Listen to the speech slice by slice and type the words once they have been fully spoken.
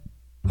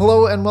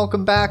Hello and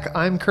welcome back.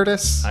 I'm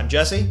Curtis. I'm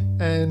Jesse.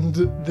 And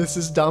this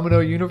is Domino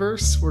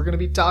Universe. We're going to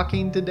be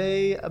talking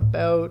today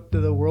about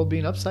the world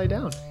being upside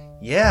down.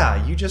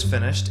 Yeah, you just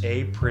finished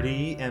a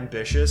pretty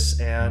ambitious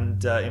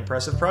and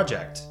impressive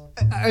project.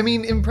 I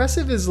mean,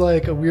 impressive is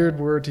like a weird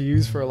word to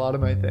use for a lot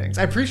of my things.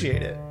 I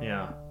appreciate it.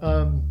 Yeah.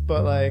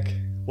 But like...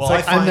 Well,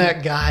 it's like I'm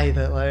that guy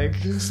that like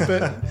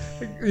spent,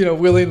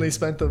 willingly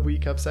spent the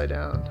week upside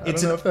down. I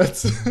don't know if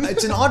that's...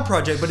 It's an odd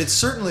project, but it's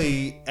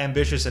certainly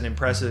ambitious and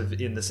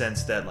impressive in the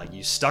sense that like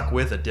you stuck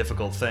with a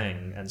difficult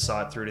thing and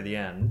saw it through to the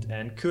end,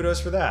 and kudos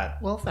for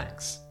that. Well,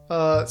 thanks.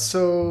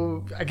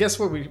 So I guess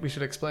what we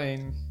should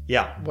explain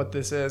what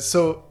this is.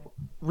 So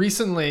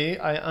recently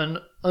I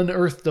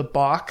unearthed a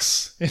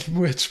box in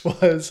which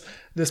was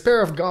this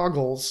pair of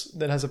goggles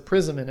that has a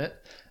prism in it,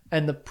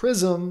 and the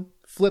prism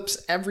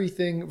flips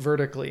everything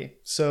vertically.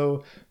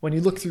 So when you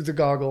look through the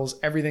goggles,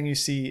 everything you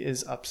see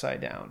is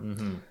upside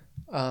down.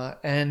 Mm-hmm.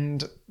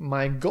 And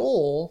my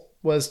goal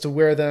was to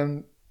wear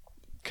them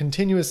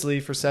continuously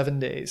for 7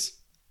 days.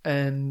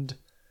 And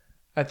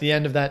at the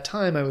end of that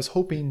time, I was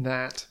hoping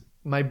that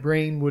my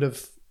brain would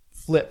have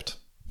flipped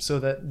so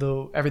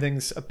that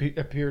everything's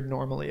appeared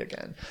normally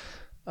again.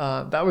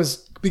 That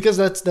was because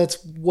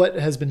that's what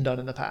has been done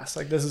in the past.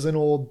 Like, this is an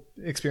old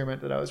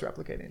experiment that I was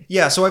replicating.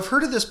 Yeah, so I've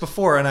heard of this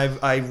before, and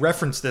I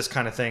reference this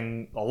kind of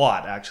thing a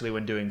lot, actually,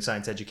 when doing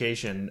science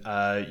education.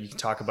 You can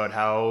talk about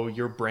how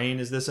your brain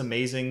is this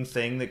amazing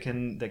thing that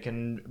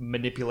can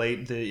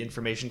manipulate the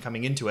information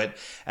coming into it.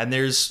 And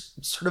there's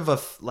sort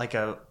of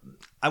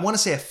I want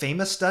to say a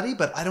famous study,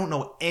 but I don't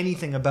know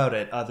anything about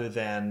it other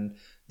than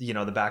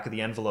the back of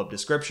the envelope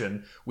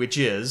description, which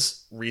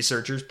is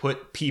researchers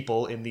put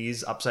people in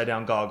these upside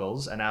down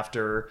goggles, and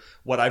after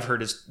what I've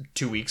heard is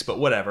 2 weeks, but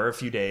whatever, a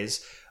few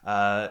days,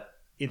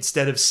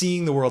 instead of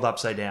seeing the world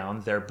upside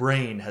down, their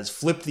brain has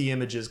flipped the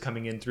images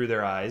coming in through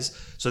their eyes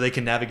so they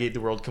can navigate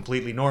the world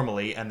completely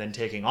normally, and then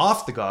taking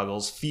off the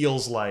goggles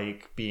feels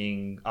like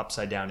being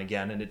upside down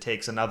again, and it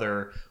takes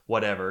another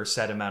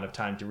set amount of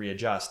time to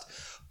readjust.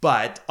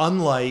 But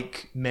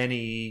unlike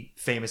many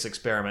famous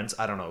experiments,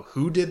 I don't know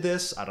who did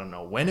this. I don't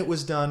know when it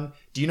was done.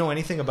 Do you know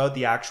anything about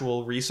the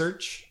actual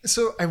research?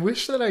 So I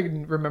wish that I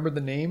remembered the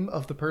name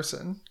of the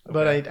person,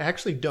 but I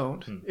actually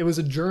don't. It was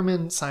a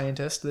German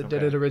scientist that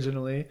did it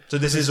originally. So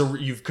this is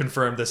you've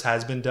confirmed this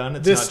has been done?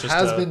 It's this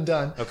has been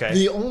done. Okay.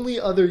 The only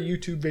other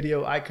YouTube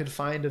video I could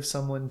find of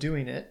someone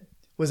doing it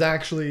was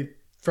actually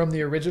from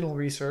the original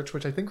research,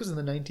 which I think was in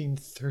the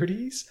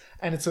 1930s,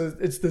 and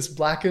it's this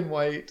black and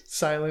white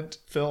silent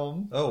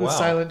film,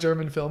 silent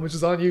German film, which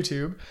is on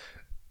YouTube.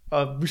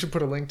 We should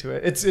put a link to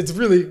it. It's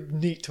really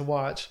neat to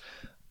watch.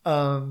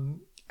 And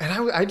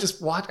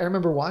I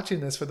remember watching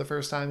this for the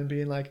first time and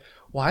being like,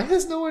 why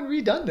has no one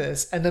redone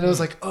this? And then I was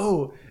like,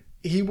 oh,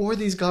 he wore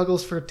these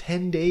goggles for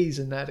 10 days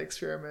in that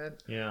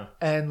experiment. Yeah.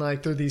 And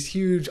like there are these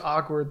huge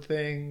awkward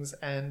things,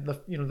 and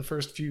the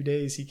first few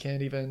days he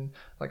can't even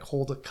like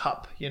hold a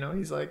cup,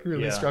 he's like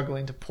really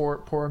struggling to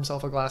pour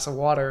himself a glass of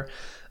water.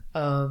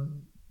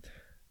 And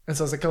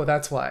so I was like, oh,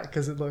 that's why,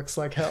 because it looks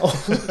like hell.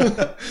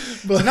 But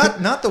so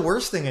not the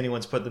worst thing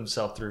anyone's put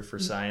themselves through for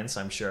science,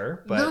 I'm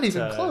sure. But not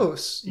even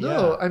close.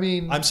 No, I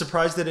mean, I'm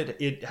surprised that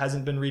it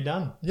hasn't been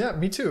redone. Yeah,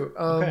 me too.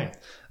 Okay.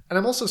 And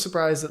I'm also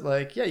surprised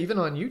that even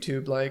on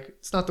YouTube,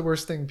 it's not the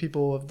worst thing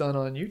people have done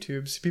on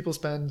YouTube. So people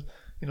spend,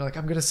 I'm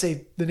going to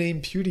say the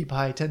name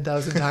PewDiePie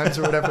 10,000 times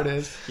or whatever it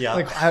is. Yeah.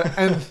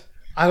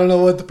 I don't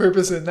know what the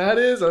purpose in that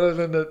is other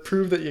than to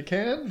prove that you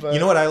can. But you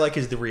know what I like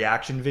is the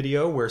reaction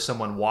video where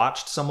someone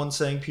watched someone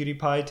saying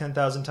PewDiePie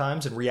 10,000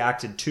 times and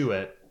reacted to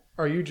it.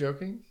 Are you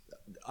joking?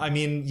 I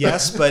mean,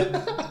 yes,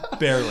 but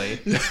barely.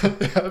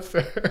 Yeah,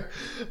 fair.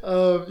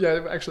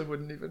 It actually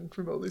wouldn't even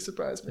remotely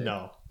surprise me.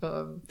 No.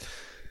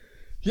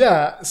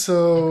 Yeah,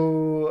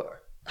 so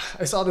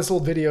I saw this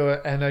old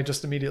video and I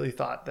just immediately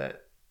thought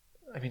that,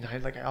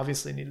 I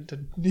obviously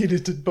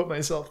needed to put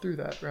myself through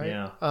that, right?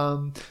 Yeah.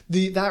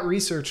 That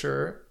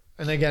researcher,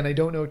 and again, I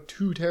don't know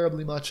too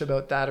terribly much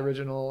about that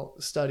original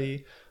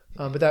study,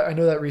 but I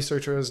know that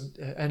researcher has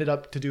ended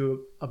up to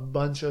do a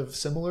bunch of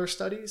similar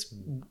studies.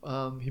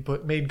 He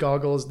made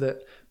goggles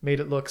that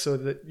made it look so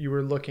that you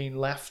were looking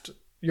left.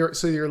 Your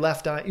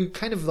left eye, you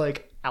kind of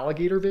like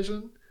alligator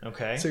vision.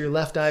 Okay. So your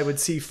left eye would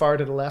see far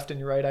to the left and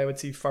your right eye would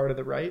see far to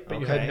the right, but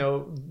you had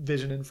no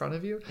vision in front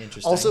of you.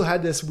 Interesting. Also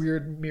had this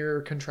weird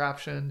mirror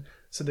contraption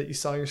so that you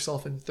saw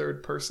yourself in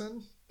third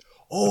person.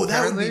 Oh,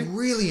 apparently. That would be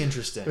really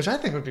interesting. Which I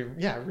think would be,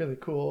 really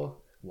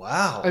cool.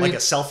 Wow. Like a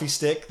selfie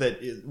stick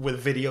with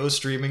video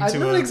streaming to I'm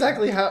not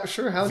exactly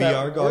sure how VR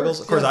that goggles. Works.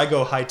 Of course, I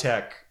go high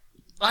tech.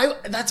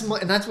 That's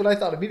what I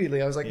thought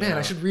immediately. I was like, man,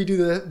 I should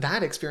redo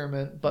that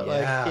experiment,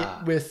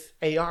 but with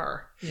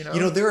AR.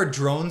 There are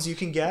drones you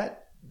can get.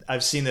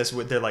 I've seen this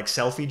they're like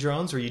selfie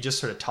drones where you just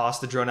sort of toss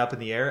the drone up in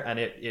the air and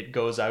it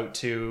goes out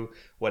to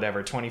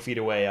 20 feet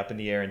away up in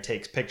the air and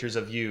takes pictures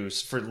of you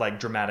for like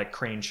dramatic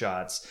crane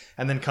shots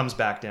and then comes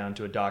back down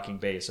to a docking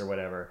base or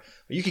whatever.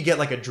 But you could get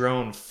like a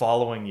drone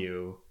following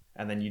you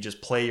and then you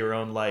just play your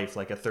own life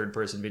like a third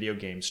person video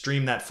game.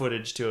 Stream that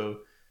footage to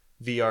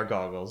VR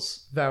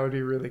goggles. That would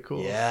be really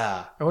cool.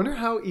 Yeah. I wonder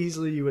how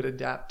easily you would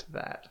adapt to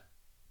that.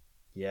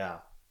 Yeah.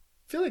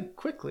 I feel like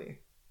quickly.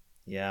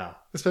 Yeah.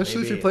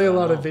 Especially if you play a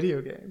lot of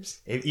video games.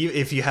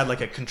 If you had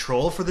like a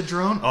control for the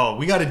drone,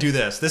 we got to do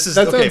this. This is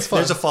that okay. Fun.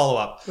 There's a follow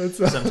up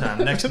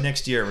sometime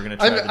next year. We're gonna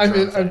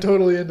try. I'm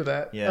totally into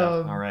that. Yeah.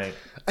 All right.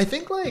 I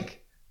think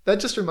like that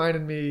just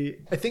reminded me.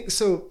 I think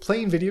so.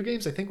 Playing video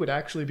games, I think, would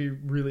actually be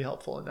really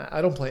helpful in that.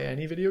 I don't play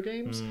any video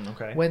games.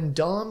 Okay. When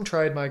Dom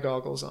tried my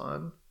goggles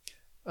on.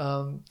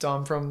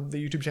 Dom from the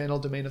YouTube channel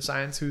Domain of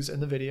Science, who's in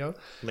the video,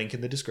 link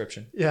in the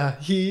description. Yeah,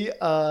 he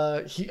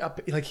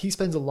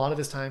spends a lot of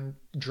his time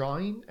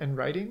drawing and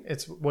writing.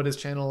 It's what his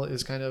channel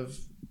is kind of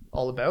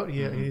all about.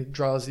 He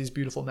draws these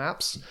beautiful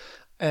maps,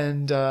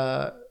 and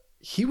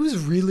he was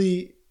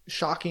really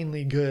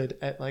shockingly good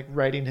at like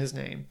writing his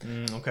name.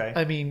 Okay.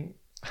 I mean,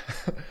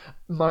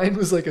 mine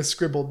was like a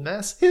scribbled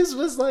mess. His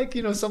was like,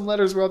 some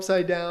letters were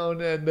upside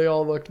down and they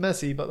all looked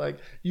messy, but like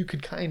you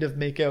could kind of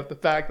make out the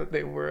fact that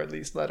they were at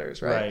least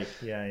letters, right? Right.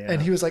 Yeah.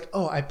 And he was like,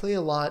 I play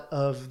a lot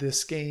of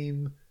this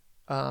game.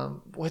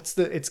 It's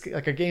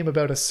like a game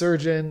about a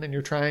surgeon and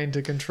you're trying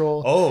to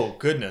control. Oh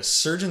goodness.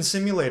 Surgeon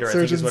Simulator, I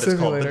think is what it's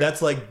called. But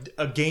that's like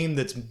a game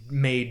that's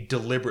made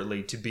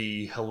deliberately to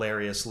be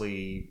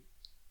hilariously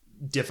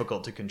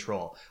difficult to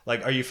control.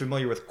 Like, are you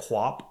familiar with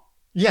QWOP?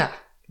 Yeah.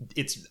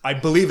 I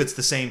believe it's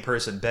the same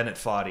person, Bennett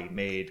Foddy,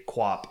 made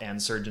QWOP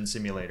and Surgeon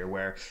Simulator,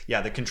 where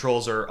the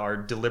controls are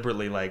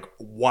deliberately like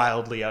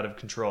wildly out of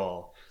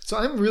control. So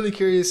I'm really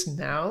curious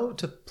now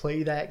to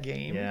play that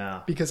game.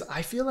 Yeah. Because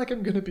I feel like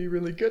I'm going to be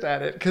really good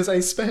at it. Because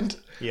I spent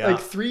like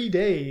 3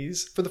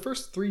 days, for the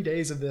first 3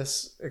 days of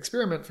this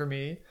experiment for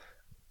me,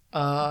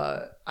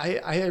 I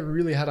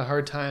really had a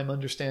hard time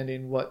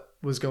understanding what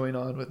was going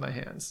on with my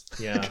hands.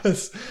 Yeah.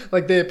 Because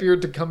like they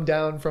appeared to come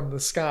down from the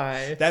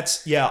sky.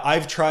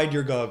 I've tried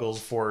your goggles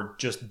for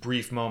just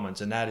brief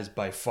moments, and that is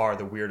by far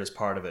the weirdest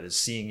part of it, is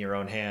seeing your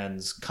own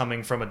hands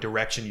coming from a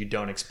direction you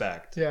don't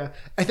expect. Yeah.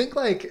 I think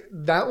like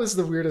that was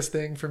the weirdest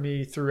thing for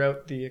me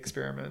throughout the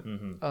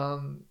experiment.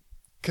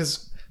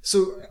 Because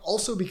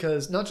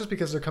not just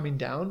because they're coming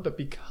down, but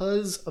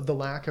because of the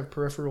lack of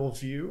peripheral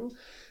view,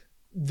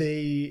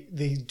 they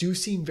do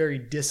seem very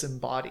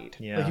disembodied.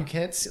 Yeah. Like you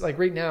can't see, like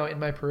right now in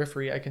my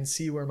periphery, I can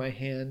see where my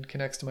hand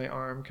connects to my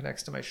arm,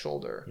 connects to my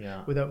shoulder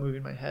without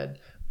moving my head.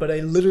 But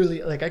I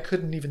literally, like, I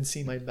couldn't even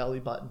see my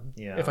belly button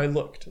if I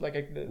looked. Like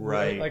I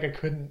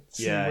couldn't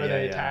see where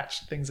they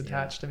attached, things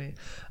attached to me.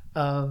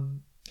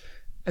 And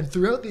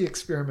throughout the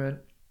experiment,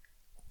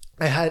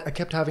 I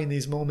kept having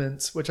these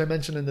moments, which I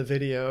mentioned in the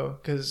video,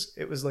 because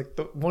it was like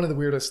one of the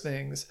weirdest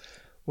things,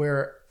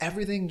 where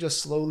everything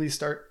just slowly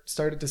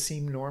started to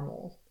seem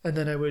normal. And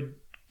then I would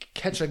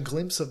catch a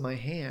glimpse of my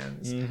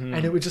hands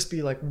and it would just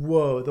be like,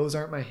 whoa, those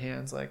aren't my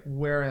hands. Like,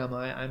 where am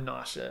I? I'm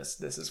nauseous.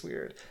 This is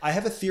weird. I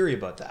have a theory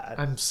about that.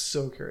 I'm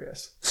so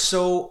curious.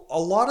 So a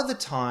lot of the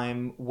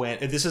time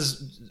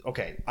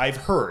I've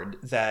heard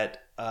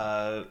that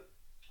a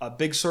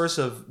big source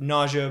of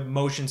nausea,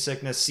 motion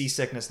sickness,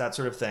 seasickness, that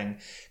sort of thing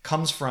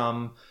comes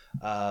from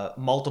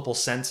multiple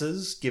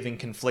senses giving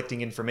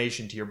conflicting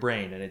information to your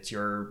brain. And it's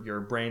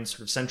your brain's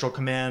sort of central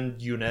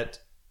command unit,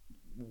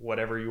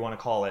 whatever you want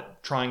to call it,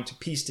 trying to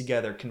piece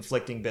together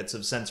conflicting bits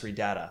of sensory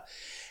data.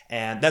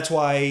 And that's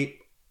why,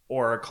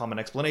 or a common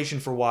explanation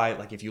for why,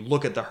 like if you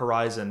look at the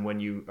horizon when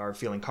you are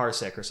feeling car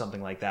sick or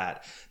something like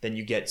that, then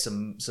you get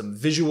some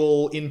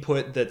visual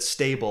input that's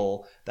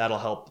stable, that'll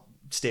help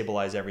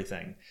stabilize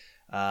everything.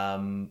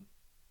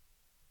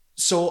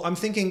 So I'm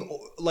thinking,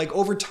 like,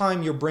 over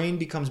time, your brain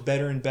becomes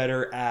better and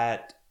better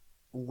at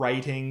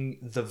writing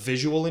the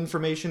visual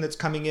information that's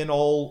coming in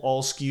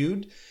all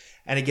skewed,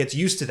 and it gets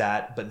used to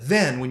that. But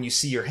then when you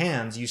see your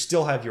hands, you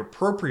still have your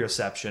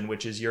proprioception,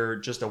 which is your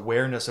just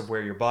awareness of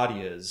where your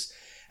body is.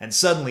 And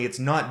suddenly it's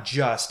not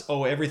just,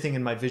 everything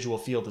in my visual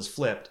field is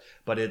flipped,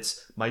 but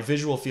it's my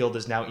visual field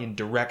is now in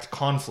direct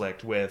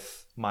conflict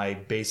with my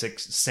basic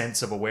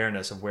sense of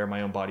awareness of where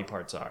my own body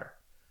parts are.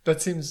 That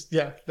seems,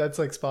 that's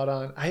like spot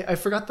on. I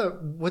forgot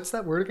what's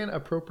that word again?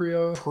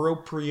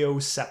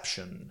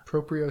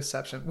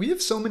 Proprioception. We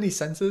have so many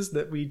senses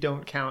that we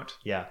don't count.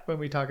 Yeah. When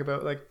we talk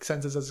about like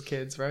senses as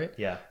kids, right?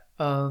 Yeah.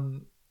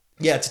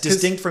 It's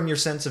distinct from your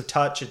sense of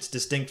touch. It's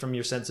distinct from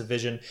your sense of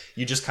vision.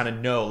 You just kind of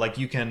know, like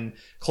you can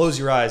close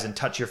your eyes and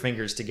touch your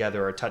fingers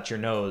together or touch your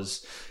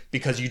nose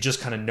because you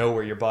just kind of know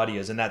where your body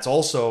is. And that's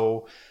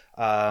also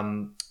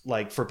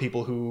like for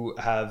people who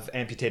have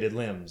amputated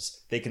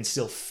limbs, they can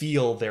still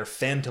feel their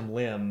phantom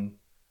limb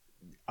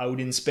out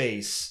in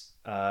space,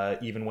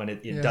 even when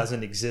it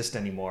doesn't exist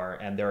anymore.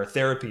 And there are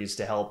therapies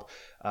to help,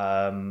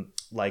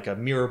 like a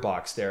mirror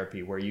box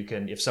therapy, where you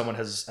can, if someone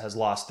has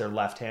lost their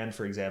left hand,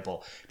 for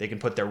example, they can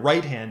put their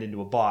right hand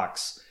into a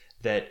box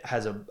that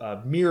has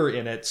a mirror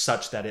in it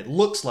such that it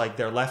looks like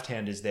their left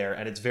hand is there,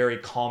 and it's very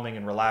calming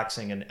and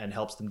relaxing and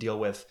helps them deal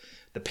with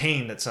the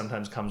pain that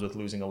sometimes comes with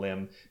losing a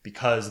limb,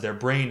 because their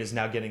brain is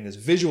now getting this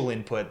visual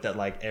input that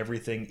like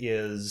everything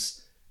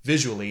is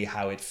visually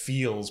how it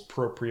feels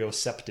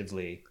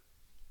proprioceptively.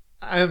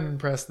 I'm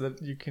impressed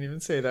that you can even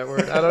say that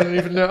word. I don't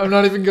even know. I'm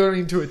not even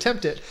going to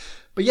attempt it.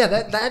 But yeah,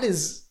 that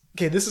is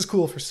okay. This is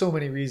cool for so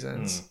many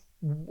reasons.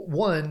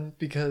 One,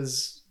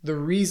 because the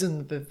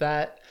reason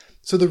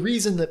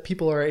that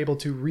people are able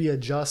to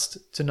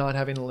readjust to not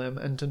having a limb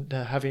and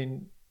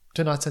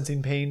to not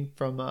sensing pain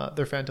from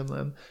their phantom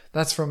limb,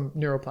 that's from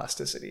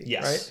neuroplasticity,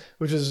 yes. right?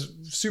 Which is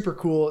super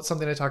cool. It's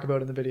something I talk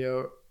about in the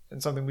video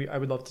and something I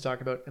would love to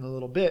talk about in a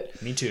little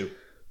bit. Me too.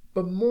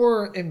 But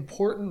more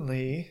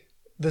importantly,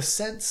 the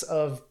sense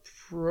of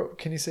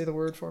can you say the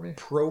word for me?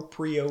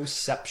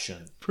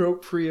 Proprioception.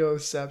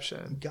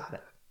 Proprioception. You got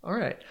it. All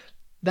right.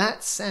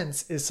 That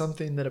sense is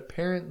something that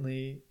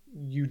apparently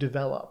you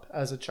develop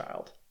as a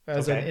child,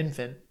 as an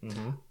infant,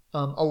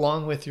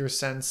 along with your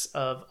sense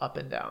of up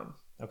and down.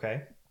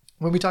 Okay.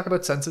 When we talk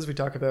about senses, we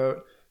talk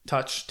about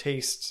touch,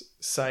 taste,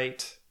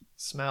 sight,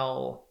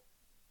 smell.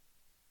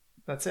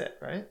 That's it,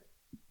 right?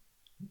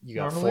 You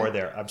got normally 4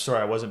 there. I'm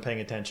sorry, I wasn't paying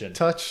attention.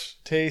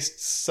 Touch, taste,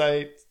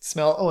 sight,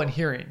 smell, and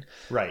hearing.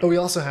 Right. But we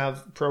also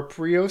have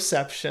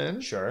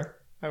proprioception. Sure.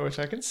 I wish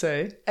I could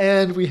say.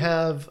 And we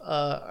have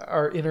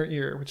our inner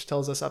ear, which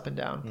tells us up and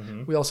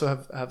down. We also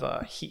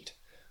have heat.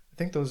 I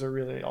think those are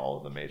really all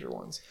of the major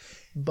ones.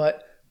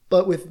 But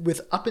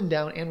with up and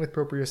down and with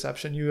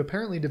proprioception, you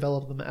apparently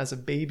develop them as a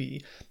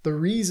baby. The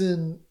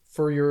reason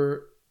for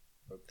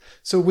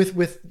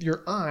with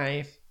your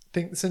eye,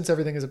 since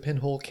everything is a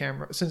pinhole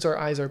camera, since our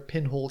eyes are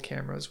pinhole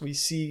cameras, we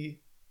see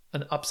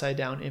an upside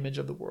down image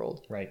of the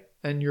world. Right.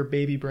 And your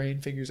baby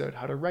brain figures out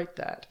how to write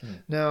that.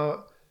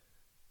 Now,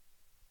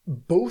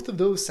 both of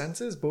those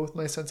senses, both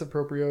my sense of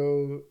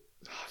proprio...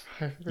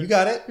 You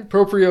got it.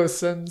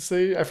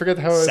 Proprioception. I forget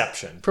how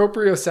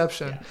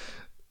proprioception. Yeah.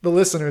 The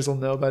listeners will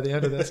know by the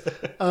end of this.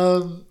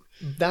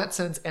 That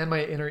sense and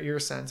my inner ear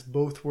sense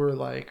both were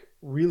like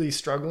really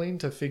struggling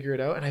to figure it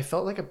out, and I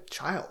felt like a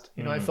child.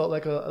 I felt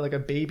like a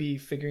baby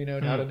figuring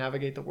out how to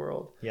navigate the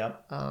world.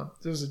 Yep.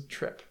 It was a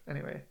trip.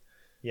 Anyway.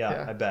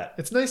 Yeah, I bet.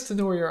 It's nice to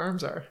know where your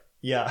arms are.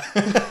 Yeah.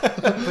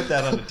 Put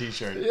that on a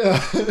t-shirt.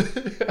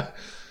 Yeah.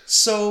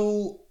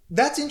 So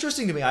that's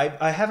interesting to me.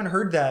 I haven't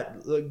heard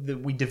that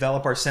we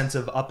develop our sense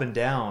of up and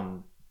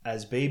down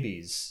as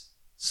babies.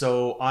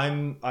 So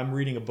I'm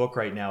reading a book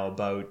right now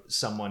about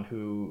someone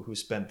who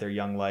spent their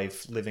young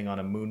life living on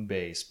a moon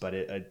base. But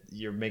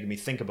you're making me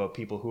think about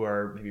people who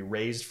are maybe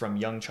raised from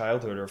young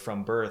childhood or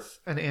from birth.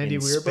 An Andy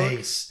Weir book?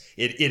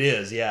 It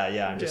is,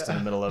 yeah. I'm just in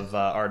the middle of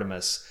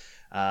Artemis.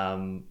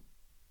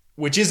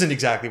 Which isn't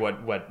exactly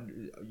what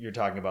you're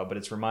talking about, but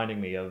it's reminding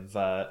me of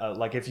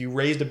like if you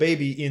raised a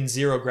baby in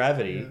zero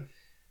gravity,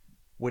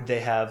 would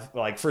they have,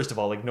 like, first of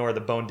all, ignore the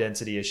bone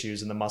density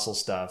issues and the muscle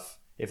stuff.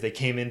 If they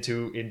came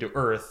into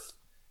Earth,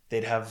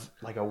 they'd have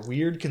like a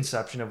weird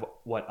conception of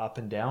what up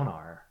and down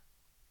are.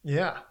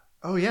 Yeah.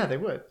 Oh yeah, they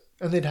would.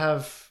 And they'd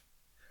have,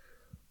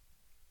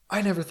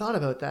 I never thought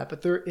about that,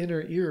 but their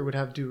inner ear would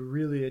have to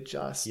really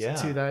adjust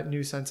to that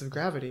new sense of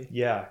gravity.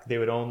 Yeah. They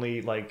would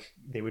only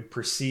they would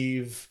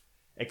perceive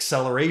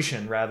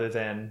acceleration rather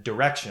than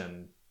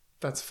direction.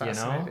 That's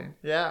fascinating.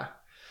 Yeah.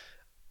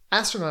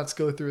 Astronauts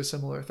go through a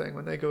similar thing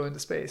when they go into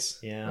space.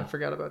 Yeah. I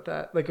forgot about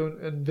that. Like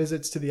in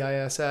visits to the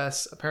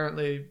ISS,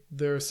 apparently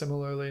they're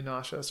similarly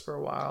nauseous for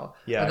a while.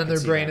 Yeah. And then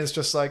their brain is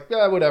just like,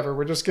 yeah, whatever.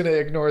 We're just going to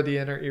ignore the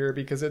inner ear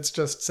because it's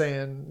just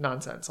saying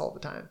nonsense all the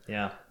time.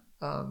 Yeah.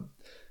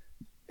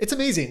 It's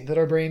amazing that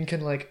our brain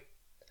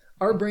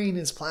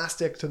is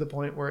plastic to the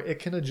point where it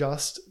can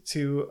adjust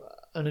to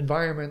an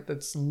environment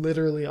that's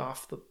literally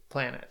off the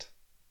planet.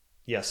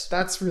 Yes.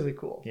 That's really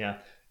cool. Yeah.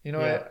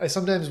 I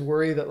sometimes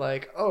worry that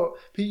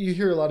you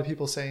hear a lot of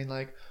people saying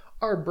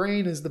our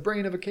brain is the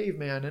brain of a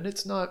caveman and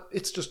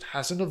it's just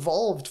hasn't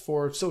evolved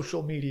for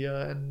social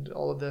media and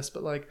all of this,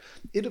 but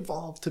it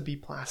evolved to be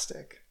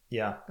plastic.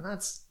 Yeah. And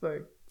that's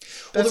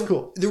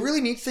cool. The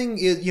really neat thing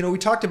is, we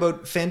talked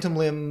about phantom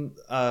limb,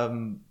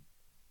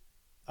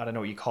 I don't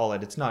know what you call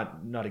it. It's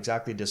not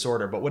exactly a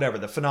disorder, but whatever.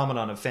 The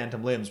phenomenon of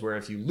phantom limbs, where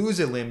if you lose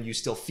a limb, you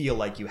still feel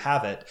like you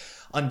have it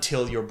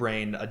until your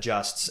brain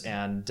adjusts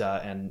and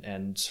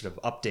sort of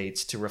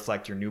updates to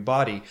reflect your new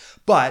body.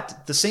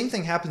 But the same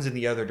thing happens in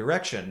the other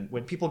direction.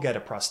 When people get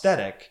a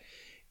prosthetic,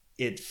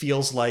 it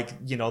feels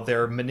like,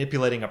 they're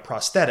manipulating a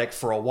prosthetic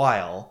for a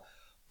while,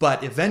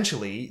 but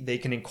eventually they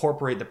can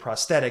incorporate the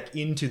prosthetic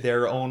into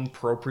their own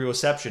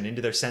proprioception,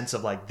 into their sense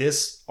of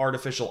this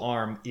artificial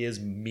arm is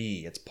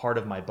me. It's part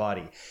of my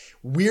body.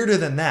 Weirder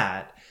than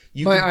that.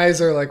 My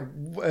eyes are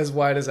as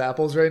wide as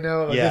apples right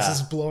now. This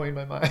is blowing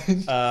my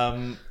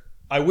mind.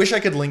 I wish I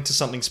could link to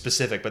something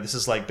specific, but this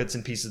is bits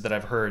and pieces that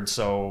I've heard.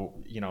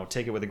 So,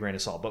 take it with a grain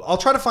of salt, but I'll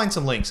try to find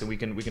some links and we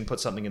can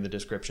put something in the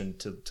description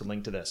to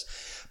link to this.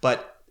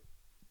 But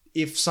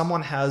if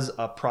someone has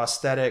a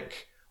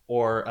prosthetic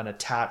or an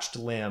attached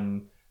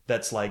limb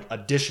that's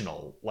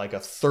additional, like a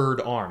third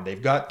arm. They've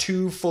got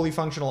 2 fully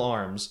functional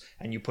arms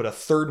and you put a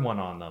third one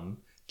on them,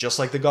 just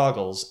like the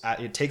goggles.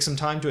 It takes some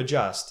time to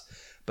adjust,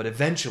 but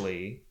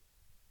eventually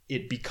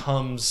it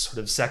becomes sort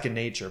of second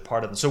nature,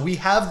 part of them. So we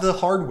have the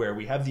hardware,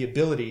 we have the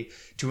ability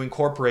to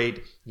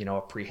incorporate,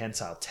 a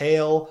prehensile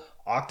tail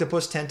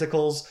octopus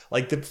tentacles.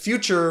 Like the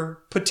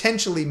future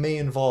potentially may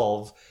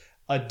involve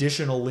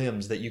additional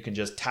limbs that you can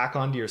just tack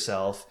onto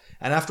yourself,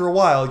 and after a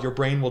while your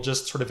brain will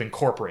just sort of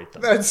incorporate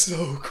them. That's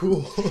so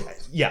cool.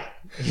 Yeah.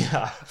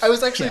 I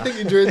was actually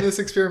thinking during this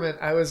experiment,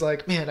 I was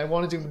like, man, I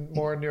want to do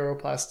more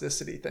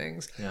neuroplasticity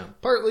things. Yeah.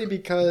 Partly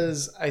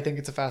because I think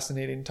it's a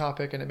fascinating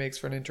topic and it makes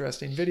for an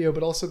interesting video,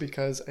 but also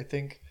because I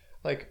think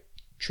like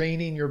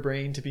training your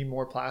brain to be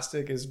more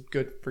plastic is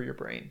good for your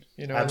brain.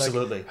 You know,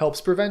 absolutely. Like,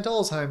 helps prevent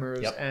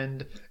Alzheimer's,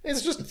 and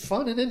it's just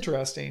fun and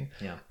interesting.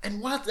 Yeah.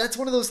 And that's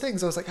one of those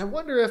things. I was like, I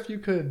wonder if you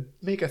could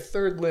make a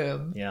third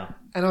limb. Yeah.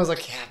 And I was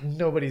like, yeah,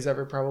 nobody's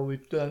ever probably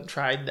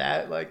tried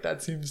that. Like,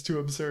 that seems too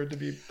absurd to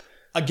be.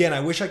 Again,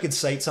 I wish I could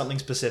cite something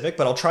specific,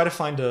 but I'll try to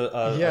find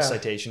a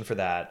citation for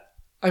that.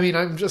 I mean,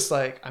 I'm just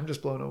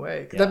blown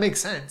away. Yeah. That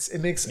makes sense.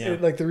 It makes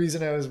like the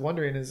reason I was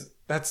wondering is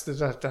that's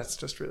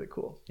just really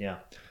cool. Yeah.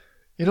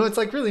 You know, it's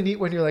like really neat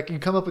when you're like, you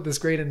come up with this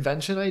great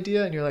invention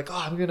idea and you're like,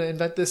 oh, I'm going to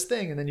invent this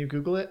thing. And then you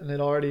Google it and it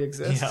already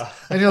exists. Yeah.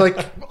 And you're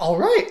like, all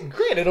right,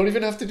 great. I don't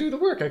even have to do the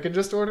work. I can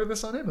just order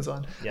this on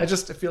Amazon. Yeah. I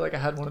feel like I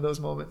had one of those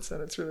moments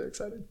and it's really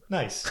exciting.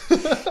 Nice.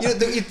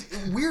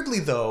 Weirdly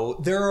though,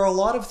 there are a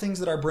lot of things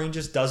that our brain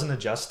just doesn't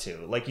adjust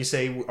to. Like you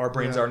say, our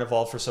brains aren't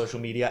evolved for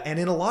social media. And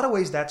in a lot of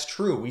ways, that's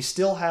true. We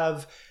still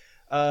have,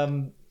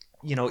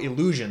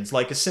 illusions,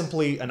 like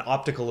simply an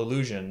optical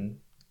illusion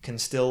can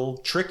still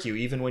trick you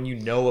even when you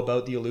know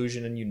about the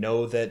illusion and you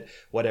know that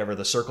whatever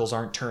the circles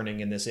aren't turning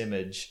in this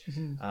image.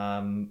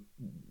 Mm-hmm.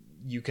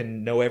 You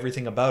can know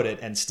everything about it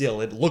and still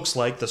it looks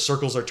like the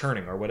circles are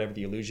turning or whatever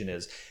the illusion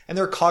is. And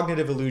there are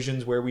cognitive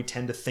illusions where we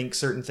tend to think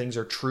certain things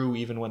are true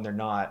even when they're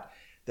not,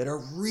 that are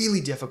really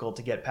difficult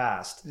to get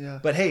past. Yeah.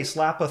 But hey,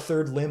 slap a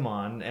third limb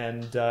on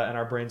and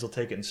our brains will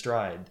take it in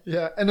stride.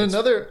 Yeah. And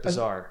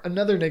bizarre.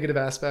 Another negative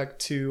aspect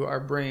to our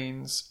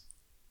brains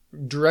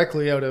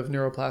directly out of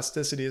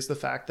neuroplasticity is the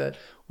fact that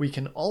we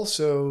can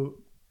also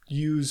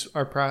use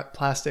our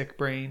plastic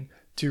brain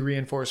to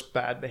reinforce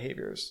bad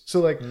behaviors.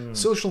 So like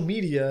social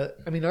media,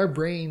 I mean, our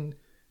brain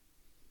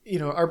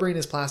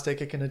is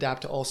plastic. It can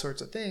adapt to all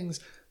sorts of things,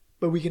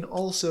 but we can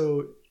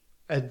also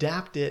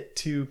adapt it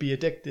to be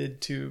addicted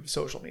to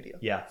social media.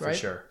 Yeah, for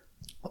sure.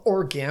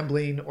 Or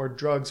gambling or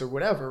drugs or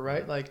whatever,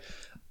 right? Like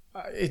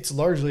it's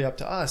largely up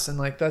to us. And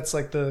like, that's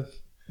like the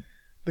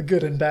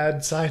good and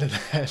bad side of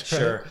that. Right?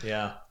 Sure.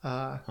 Yeah.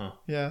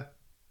 Yeah.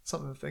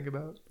 Something to think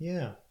about.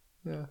 Yeah.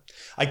 Yeah.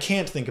 I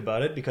can't think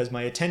about it because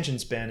my attention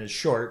span is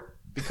short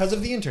because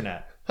of the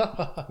internet,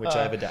 which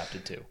I've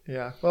adapted to.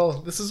 Yeah. Well,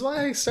 this is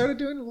why I started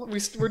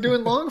we're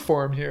doing long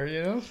form here,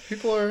 you know?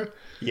 People are,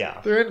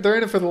 they're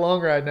in it for the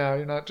long ride now.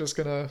 You're not just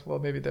gonna, well,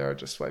 maybe they are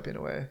just swiping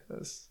away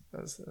as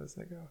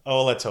they go.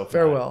 Oh, let's hope.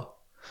 Farewell.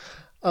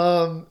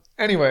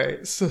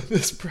 Anyway, so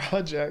this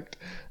project,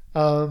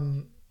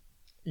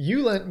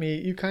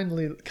 you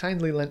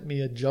kindly lent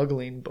me a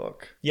juggling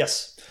book.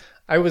 Yes.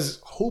 I was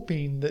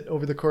hoping that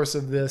over the course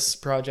of this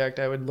project,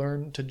 I would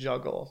learn to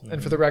juggle. Mm-hmm.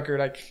 And for the record,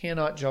 I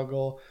cannot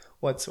juggle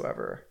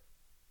whatsoever.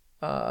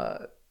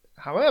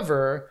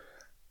 However,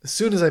 as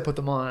soon as I put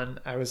them on,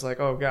 I was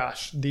like, oh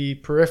gosh, the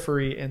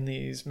periphery in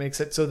these makes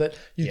it so that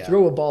you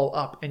throw a ball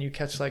up and you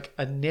catch like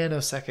a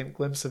nanosecond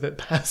glimpse of it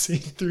passing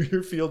through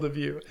your field of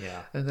view.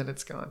 Yeah. And then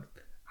it's gone.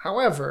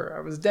 However,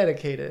 I was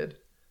dedicated.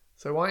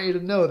 So I want you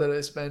to know that I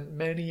spent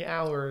many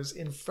hours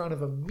in front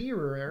of a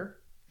mirror,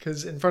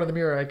 because in front of the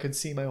mirror I could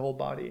see my whole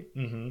body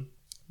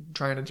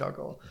trying to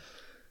juggle.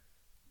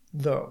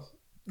 Though,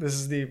 this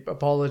is the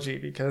apology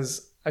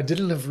because I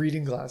didn't have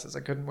reading glasses. I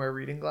couldn't wear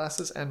reading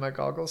glasses and my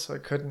goggles, so I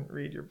couldn't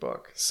read your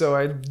book. So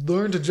I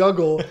learned to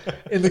juggle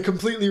in the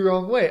completely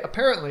wrong way.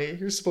 Apparently,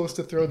 you're supposed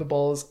to throw the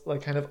balls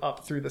like kind of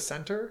up through the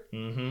center.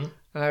 Mm-hmm.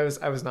 And I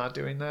was not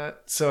doing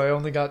that. So I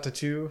only got to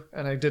 2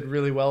 and I did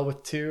really well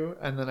with 2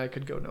 and then I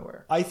could go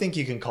nowhere. I think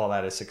you can call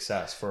that a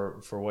success for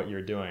what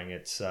you're doing.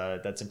 It's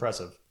that's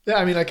impressive. Yeah,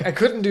 I mean,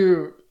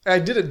 I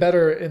did it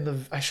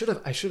better I should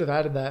have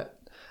added that.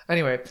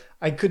 Anyway,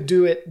 I could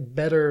do it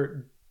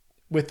better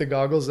with the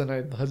goggles than I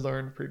had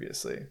learned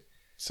previously.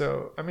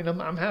 So, I mean,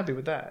 I'm happy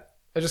with that.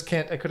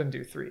 I couldn't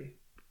do 3.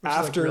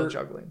 After real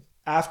juggling.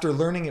 After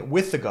learning it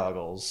with the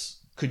goggles,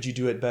 could you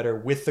do it better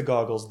with the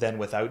goggles than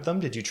without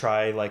them? Did you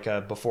try like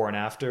a before and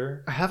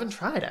after? I haven't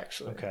tried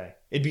actually. Okay.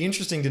 It'd be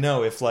interesting to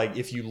know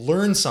if you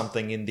learn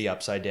something in the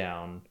upside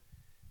down,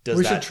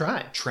 we should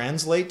try.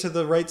 Translate to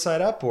the right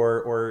side up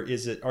or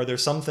are there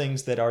some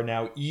things that are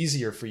now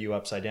easier for you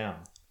upside down?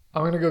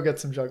 I'm going to go get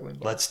some juggling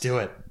balls. Let's do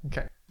it.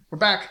 Okay. We're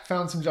back.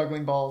 Found some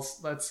juggling balls.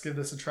 Let's give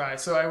this a try.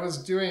 So I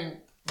was doing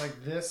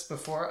like this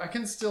before. I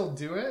can still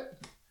do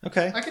it.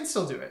 Okay. I can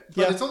still do it.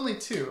 But it's only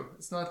 2.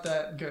 It's not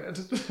that good.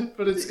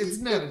 But it's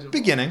manageable.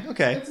 Beginning.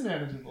 Okay. It's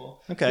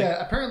manageable. Okay.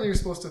 Yeah, apparently you're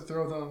supposed to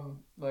throw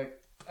them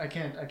like I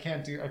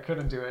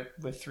couldn't do it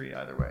with 3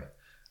 either way.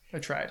 I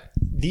tried.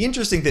 The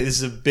interesting thing,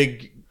 this is a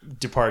big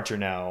departure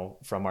now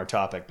from our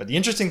topic, but the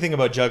interesting thing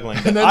about juggling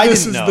that and then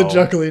this is the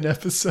juggling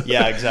episode.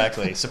 Yeah,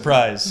 exactly.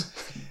 Surprise.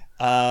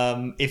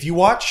 If you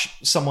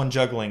watch someone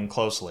juggling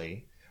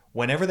closely,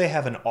 whenever they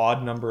have an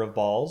odd number of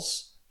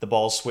balls, the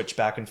balls switch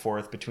back and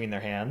forth between their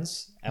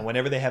hands. And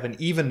whenever they have an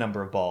even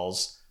number of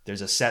balls,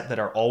 there's a set that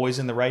are always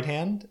in the right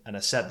hand and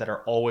a set that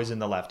are always in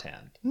the left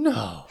hand.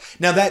 No.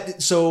 Now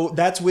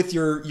that's with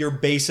your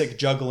basic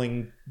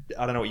juggling,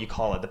 I don't know what you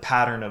call it, the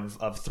pattern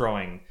of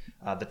throwing,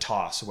 the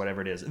toss or whatever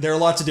it is. There are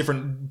lots of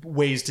different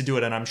ways to do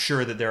it, and I'm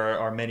sure that there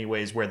are many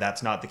ways where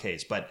that's not the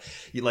case. But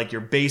like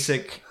your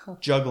basic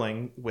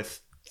juggling with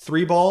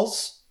 3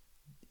 balls,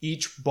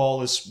 each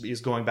ball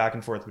is going back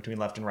and forth between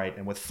left and right.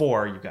 And with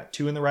 4, you've got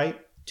 2 in the right,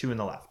 2 in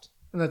the left.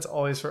 And that's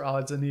always for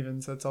odds and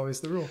evens. That's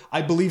always the rule.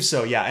 I believe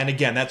so, yeah. And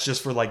again, that's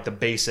just for like the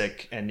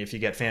basic. And if you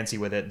get fancy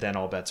with it, then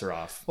all bets are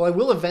off. Well, I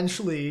will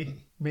eventually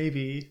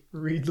maybe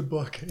read the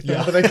book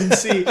now that I can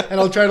see, and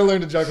I'll try to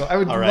learn to juggle. I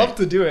would love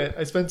to do it.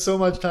 I spent so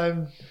much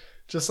time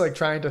just like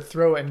trying to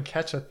throw and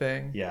catch a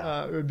thing.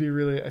 Yeah. It would be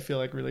really, I feel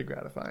like, really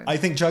gratifying. I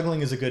think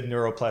juggling is a good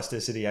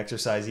neuroplasticity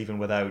exercise, even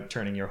without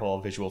turning your whole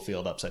visual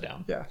field upside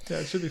down. Yeah,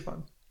 it should be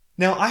fun.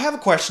 Now, I have a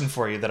question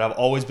for you that I've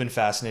always been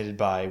fascinated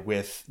by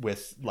with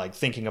like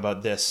thinking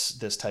about this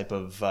type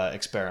of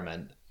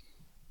experiment.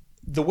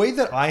 The way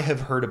that I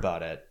have heard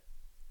about it,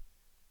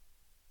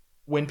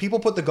 when people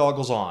put the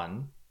goggles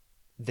on,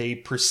 they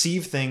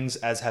perceive things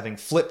as having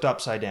flipped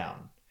upside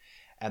down.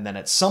 And then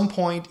at some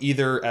point,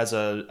 either as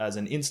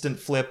an instant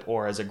flip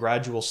or as a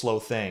gradual slow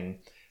thing,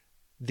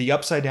 the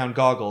upside down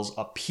goggles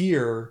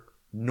appear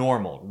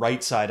normal,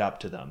 right side up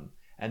to them.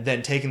 And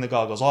then taking the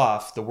goggles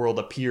off, the world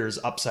appears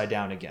upside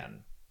down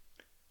again.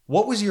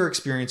 What was your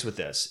experience with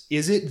this?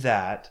 Is it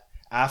that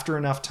after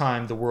enough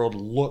time, the world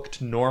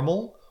looked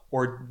normal,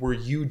 or were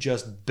you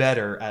just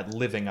better at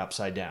living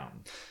upside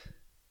down?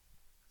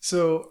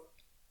 So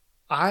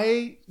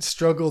I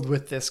struggled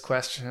with this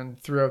question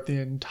throughout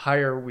the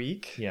entire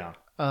week. Yeah.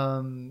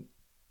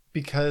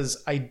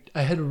 Because I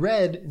had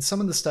read in some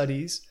of the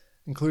studies,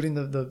 including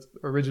the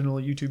original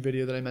YouTube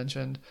video that I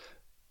mentioned,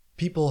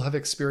 people have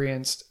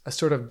experienced a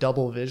sort of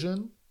double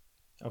vision.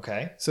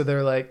 Okay. So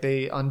they're like,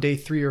 on day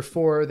 3 or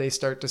 4, they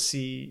start to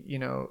see,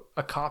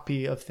 a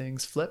copy of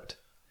things flipped.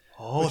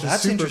 Oh,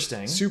 that's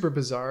interesting. Super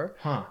bizarre.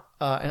 Huh.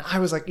 And I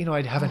was like,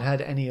 I haven't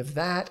had any of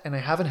that. And I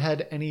haven't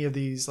had any of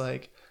these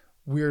like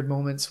weird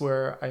moments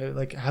where I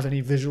like have any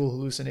visual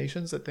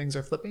hallucinations that things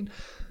are flipping.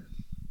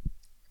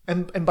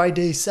 And by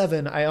day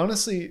 7, I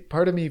honestly,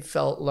 part of me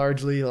felt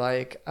largely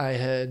like I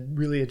had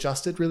really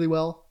adjusted really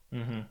well.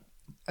 Mm-hmm.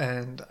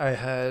 And I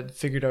had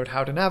figured out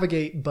how to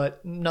navigate,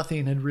 but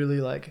nothing had really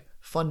like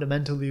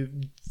fundamentally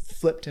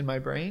flipped in my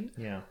brain.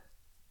 Yeah.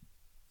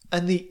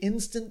 And the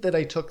instant that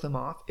I took them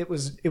off, it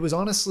was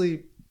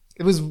honestly,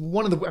 it was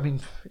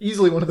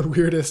easily one of the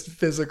weirdest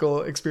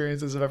physical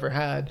experiences I've ever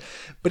had,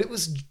 but it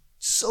was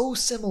so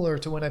similar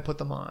to when I put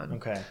them on.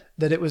 Okay.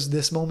 That it was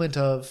this moment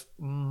of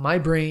my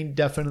brain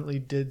definitely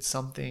did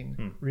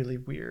something really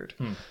weird.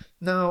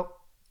 Now,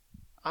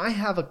 I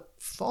have a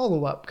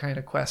follow-up kind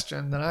of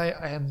question that I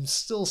am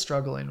still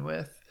struggling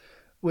with,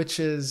 which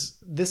is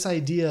this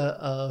idea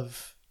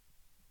of,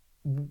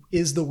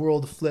 is the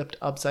world flipped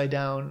upside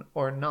down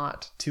or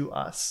not to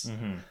us?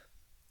 Mm-hmm.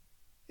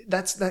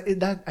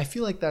 That I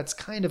feel like that's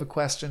kind of a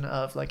question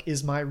of like,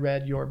 is my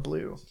red your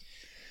blue?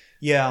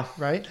 Yeah.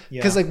 Right?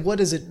 Yeah. Because like, what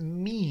does it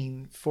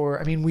mean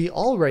we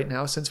all right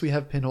now, since we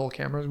have pinhole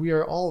cameras, we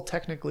are all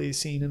technically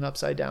seeing an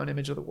upside down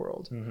image of the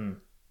world. Mm-hmm.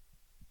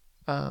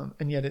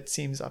 And yet it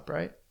seems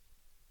upright.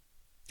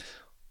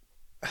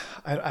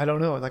 I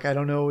don't know. Like, I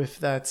don't know if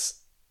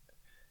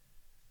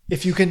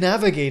you can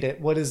navigate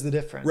it, what is the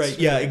difference? Right.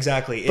 Yeah,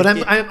 exactly. But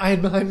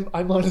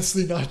I'm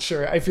honestly not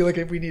sure. I feel like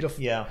we need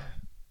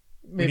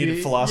we need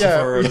a philosopher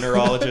or a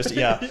neurologist.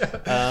 Yeah.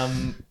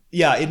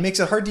 It makes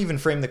it hard to even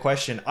frame the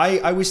question.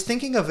 I was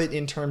thinking of it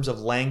in terms of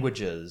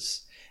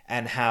languages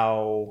and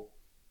how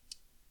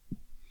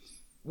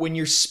when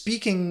you're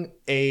speaking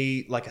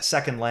a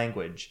second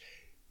language,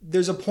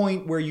 there's a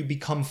point where you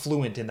become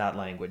fluent in that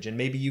language, and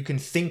maybe you can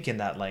think in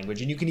that language,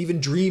 and you can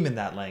even dream in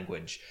that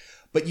language,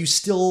 but you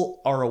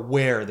still are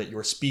aware that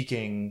you're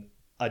speaking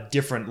a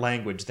different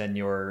language than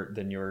your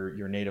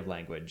native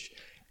language.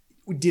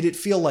 Did it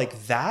feel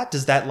like that?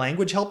 Does that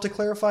language help to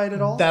clarify it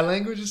at all? That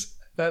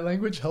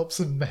language helps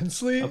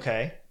immensely.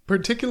 Okay.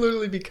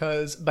 Particularly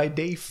because by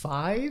day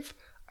 5,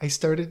 I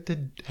started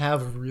to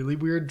have really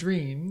weird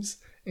dreams,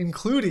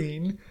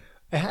 including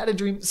I had a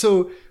dream.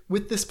 So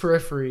with this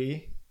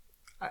periphery,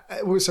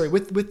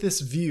 with this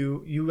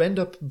view, you end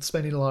up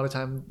spending a lot of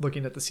time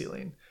looking at the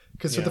ceiling.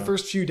 Because for the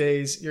first few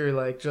days, you're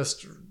like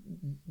just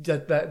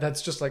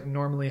that's just like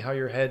normally how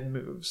your head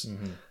moves.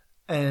 Mm-hmm.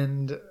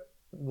 And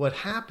what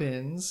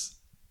happens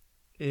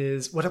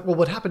is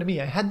what happened to me.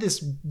 I had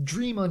this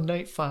dream on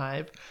night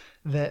 5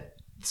 that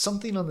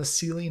something on the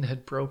ceiling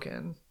had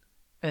broken,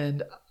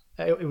 and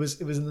it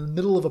was in the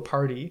middle of a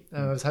party.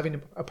 I was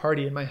having a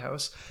party in my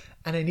house,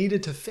 and I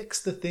needed to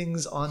fix the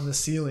things on the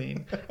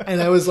ceiling.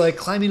 And I was like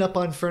climbing up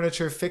on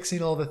furniture,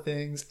 fixing all the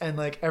things, and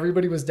like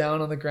everybody was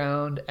down on the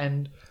ground,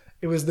 and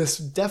it was this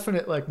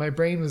definite, like my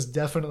brain was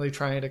definitely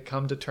trying to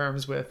come to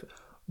terms with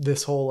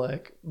this whole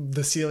like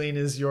the ceiling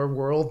is your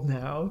world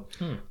now.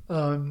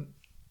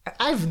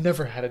 I've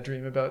never had a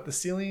dream about the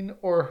ceiling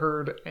or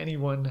heard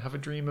anyone have a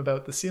dream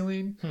about the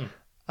ceiling.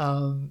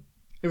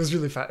 It was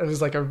really fun. It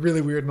was like a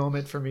really weird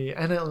moment for me.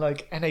 And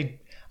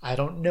I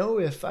don't know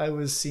if I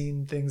was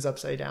seeing things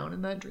upside down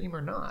in that dream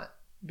or not,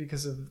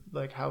 because of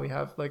like how we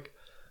have like,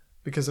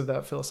 because of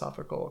that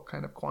philosophical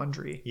kind of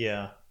quandary.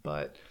 Yeah.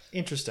 But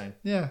interesting.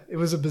 Yeah. It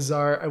was a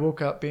bizarre, I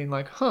woke up being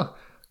like,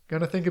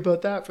 gonna think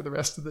about that for the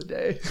rest of the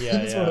day. Yeah.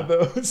 It's one of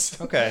those.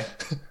 Okay.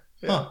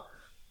 Yeah.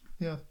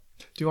 Yeah.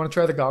 Do you want to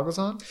try the goggles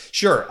on?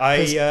 Sure.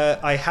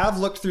 I have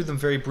looked through them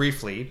very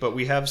briefly, but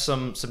we have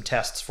some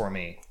tests for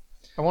me.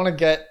 I want to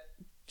get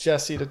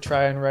Jesse to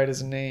try and write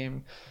his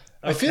name.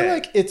 Okay. I feel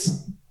like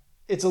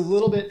it's a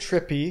little bit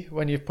trippy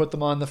when you put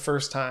them on the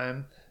first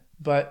time,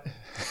 but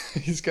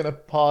he's gonna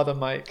paw the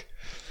mic.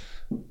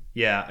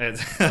 Yeah,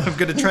 I'm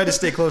gonna try to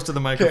stay close to the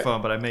microphone,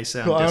 okay. But I may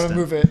sound distant. I'm gonna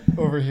move it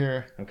over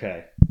here.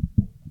 Okay.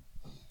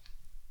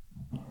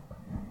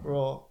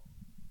 Roll.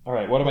 All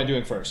right. What am I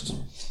doing first?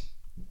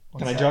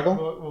 Can I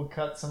juggle? We'll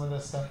cut some of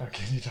this stuff out.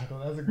 Can you juggle?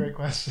 That's a great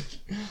question.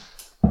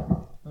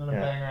 I'm gonna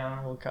bang around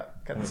and we'll cut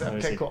this out.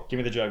 Okay, cool. Give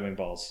me the juggling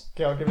balls.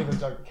 Okay, I'll give you the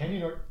juggle.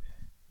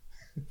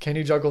 Can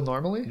you juggle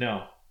normally?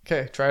 No.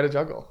 Okay, try to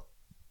juggle.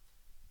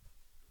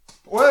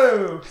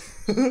 Whoa!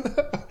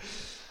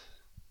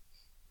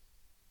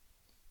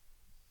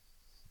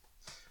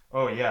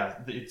 Oh yeah,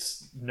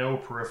 it's no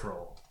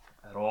peripheral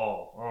at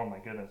all. Oh my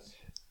goodness.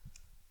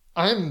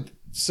 I'm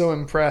so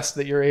impressed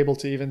that you're able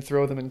to even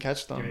throw them and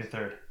catch them. Give me a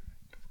third.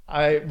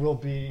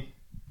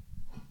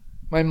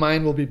 My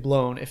mind will be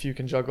blown if you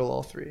can juggle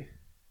all three.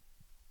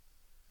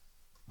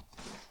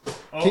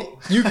 Oh,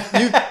 you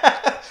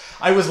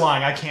I was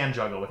lying. I can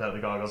juggle without the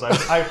goggles.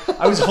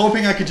 I was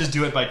hoping I could just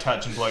do it by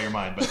touch and blow your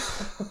mind,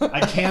 but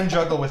I can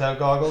juggle without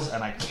goggles,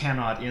 and I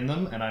cannot in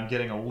them, and I'm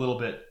getting a little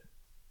bit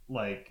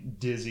like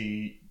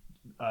dizzy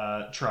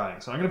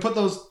trying. So I'm going to put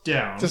those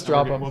down. Just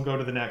drop them. We'll go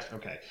to the next.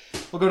 Okay,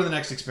 we'll go to the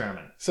next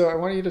experiment. So I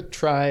want you to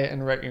try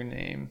and write your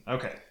name.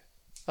 Okay.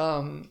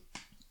 And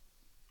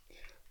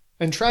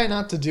try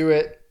not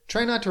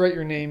to write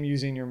your name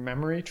using your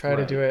memory. Try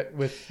to do it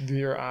with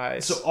your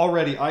eyes. So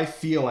already I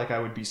feel like I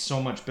would be so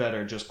much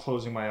better just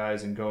closing my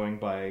eyes and going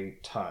by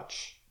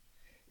touch.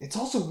 It's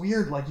also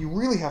weird, like you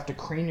really have to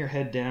crane your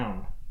head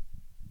down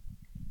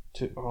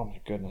oh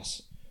my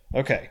goodness.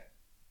 Okay.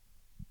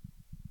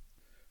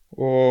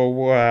 Oh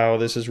wow,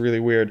 this is really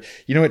weird.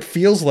 You know, it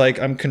feels like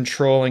I'm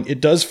controlling,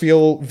 it does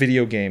feel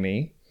video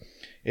gamey.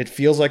 It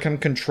feels like I'm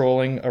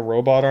controlling a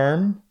robot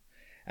arm,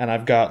 and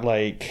I've got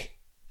like,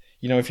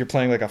 you know, if you're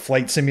playing like a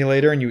flight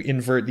simulator and you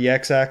invert the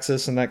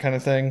x-axis and that kind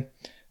of thing.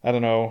 I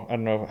don't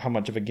know how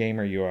much of a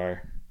gamer you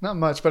are. Not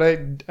much, but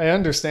I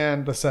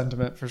understand the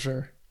sentiment for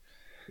sure.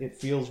 It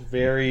feels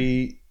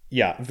very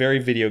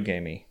video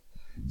gamey.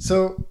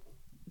 So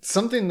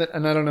something that,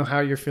 and I don't know how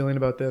you're feeling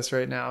about this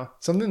right now,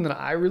 something that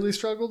I really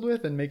struggled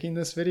with in making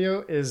this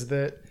video is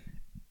that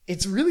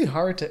it's really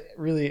hard to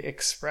really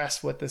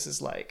express what this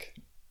is like.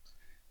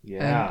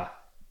 Yeah.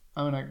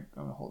 And I'm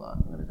gonna hold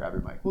on. I'm gonna grab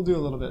your mic. We'll do a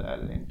little bit of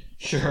editing.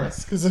 Sure.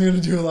 Because I'm gonna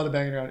do a lot of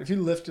banging around. If you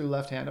lift your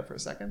left hand up for a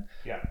second.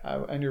 Yeah.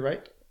 And your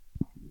right.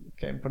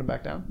 Okay, and put them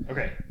back down.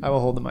 Okay. I will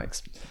hold the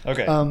mics.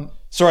 Okay.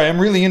 Sorry, I'm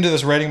really into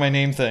this writing my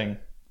name thing.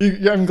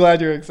 I'm glad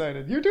you're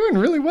excited. You're doing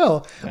really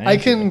well.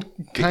 The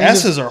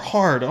S's are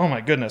hard. Oh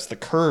my goodness, the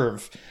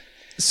curve.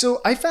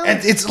 So I found...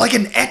 And it's like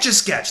an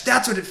Etch-a-Sketch.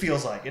 That's what it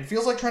feels like. It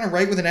feels like trying to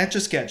write with an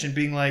Etch-a-Sketch and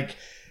being like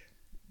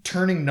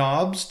turning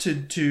knobs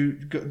to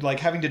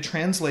like having to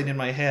translate in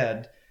my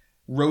head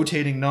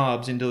rotating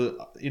knobs into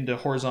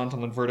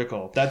horizontal and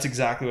vertical. That's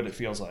exactly what it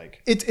feels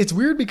like. It's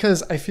weird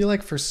because I feel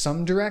like for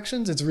some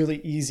directions it's really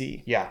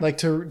easy. Yeah. Like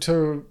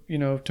to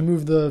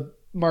move the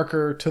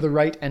marker to the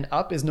right and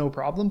up is no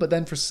problem, but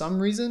then for some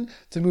reason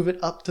to move it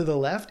up to the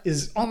left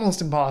is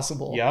almost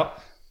impossible.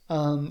 Yep.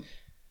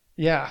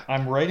 Yeah.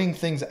 I'm writing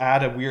things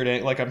at a weird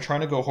angle. Like I'm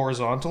trying to go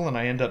horizontal and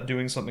I end up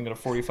doing something at a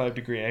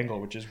 45-degree angle,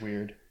 which is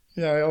weird.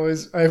 Yeah,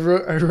 I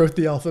wrote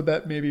the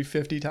alphabet maybe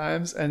 50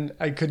 times and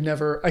I could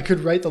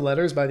write the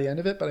letters by the end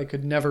of it, but I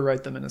could never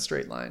write them in a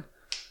straight line.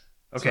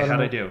 Okay, how'd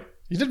I do?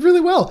 You did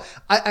really well.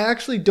 I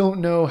actually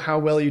don't know how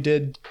well you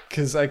did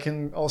because I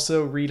can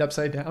also read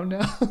upside down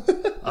now.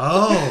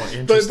 Oh,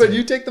 interesting. But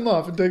you take them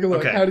off and take a look.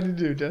 Okay. How did you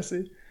do,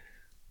 Jesse?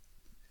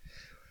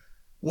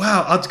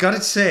 Wow, I've got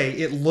to say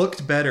it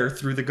looked better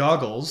through the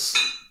goggles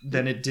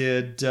than it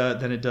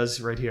does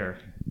right here.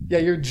 Yeah,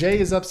 your J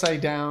is upside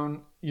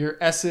down. Your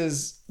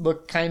S's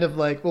look kind of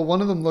like, well,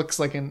 one of them looks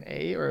like an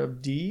A or a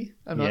D.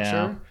 I'm not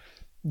sure.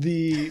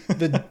 The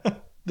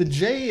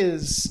J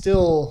is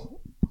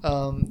still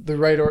the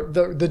right, or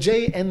the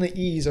J and the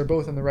E's are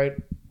both in the right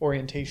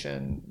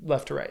orientation,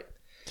 left to right.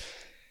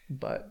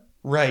 But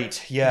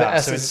right, yeah.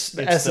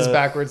 The S is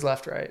backwards,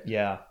 left, right.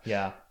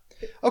 Yeah.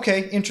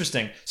 Okay,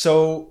 interesting.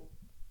 So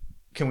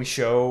can we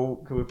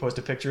post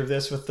a picture of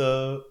this with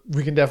the?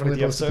 We can definitely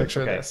post a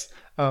picture of this.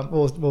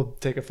 We'll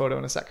take a photo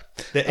in a sec.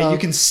 You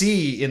can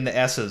see in the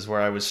S's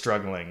where I was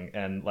struggling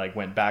and like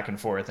went back and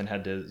forth and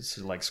had to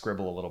like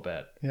scribble a little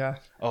bit. Yeah.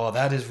 Oh,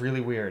 that is really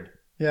weird.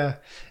 Yeah.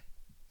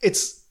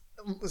 It's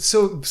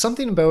So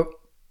something about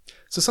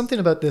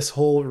this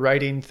whole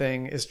writing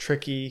thing is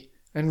tricky,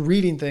 and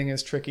reading thing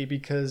is tricky,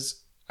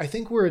 because I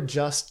think we're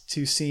adjust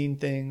to seeing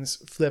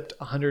things flipped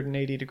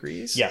 180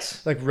 degrees.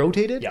 Yes. Like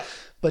rotated. Yeah.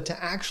 But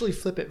to actually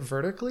flip it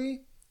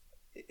vertically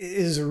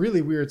is a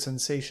really weird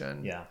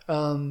sensation. Yeah.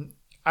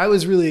 I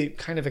was really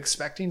kind of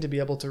expecting to be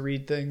able to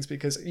read things,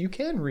 because you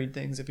can read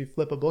things if you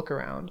flip a book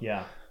around.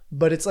 Yeah.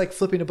 But it's like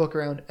flipping a book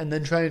around and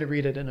then trying to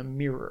read it in a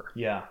mirror.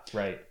 Yeah,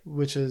 right.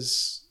 Which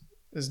is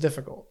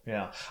difficult.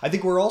 Yeah. I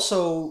think we're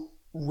also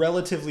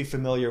relatively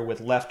familiar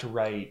with left to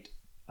right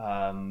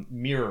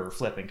mirror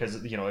flipping, because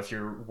if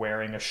you're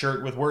wearing a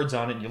shirt with words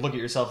on it and you look at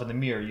yourself in the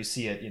mirror, you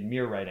see it in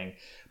mirror writing.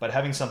 But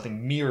having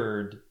something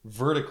mirrored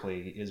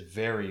vertically is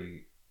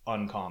very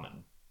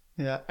uncommon.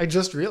 Yeah, I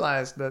just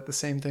realized that the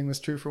same thing was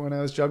true for when I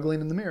was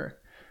juggling in the mirror.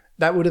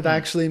 That would have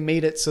actually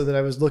made it so that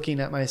I was looking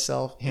at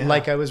myself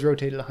like I was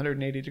rotated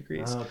 180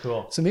 degrees. Oh,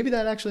 cool. So maybe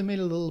that actually made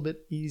it a little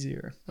bit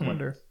easier. I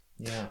wonder.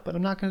 Yeah. But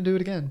I'm not going to do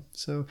it again.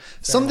 So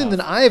something that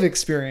I've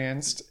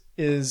experienced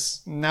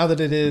is, now that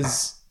it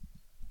is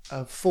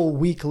a full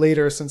week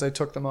later since I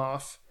took them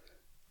off,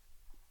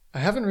 I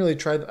haven't really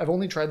tried. I've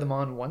only tried them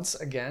on once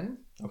again.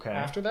 Okay.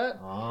 After that.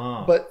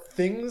 Oh. But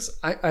things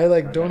I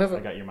like don't have. I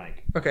got your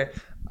mic. Okay.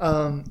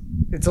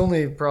 It's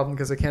only a problem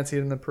because I can't see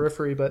it in the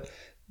periphery, but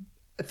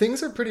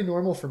things are pretty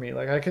normal for me.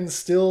 Like I can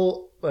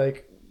still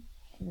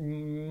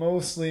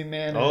mostly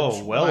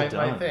manage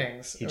my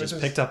things. He just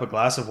picked up a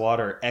glass of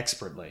water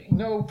expertly.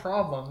 No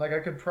problem. Like I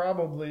could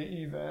probably,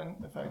 even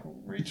if I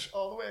can reach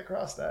all the way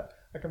across that,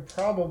 I can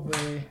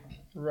probably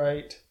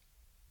write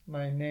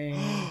my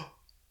name.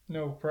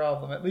 No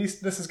problem. At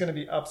least this is going to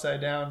be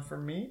upside down for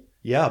me.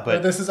 Yeah, but... Or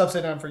this is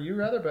upside down for you,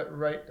 rather, but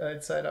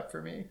right side up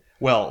for me.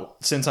 Well,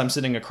 since I'm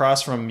sitting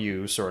across from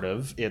you, sort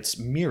of, it's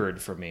mirrored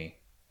for me.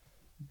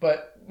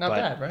 But not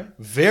bad, right?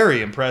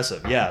 Very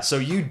impressive, yeah. So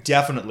you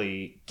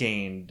definitely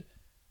gained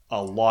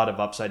a lot of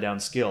upside down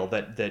skill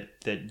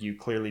that you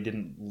clearly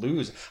didn't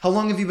lose. How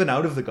long have you been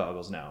out of the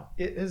goggles now?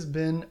 It has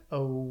been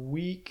a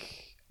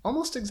week...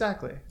 Almost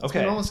exactly. It's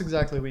been almost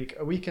exactly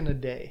a week and a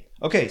day.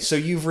 Okay, so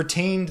you've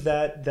retained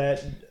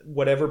that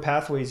whatever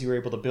pathways you were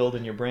able to build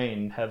in your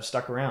brain have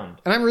stuck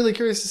around. And I'm really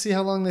curious to see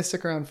how long they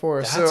stick around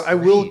for. That's so great. I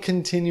will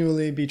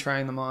continually be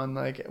trying them on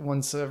like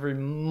once every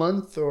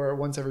month or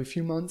once every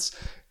few months.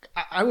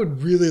 I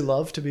would really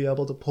love to be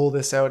able to pull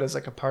this out as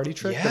like a party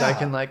trick that I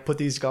can like put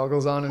these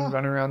goggles on and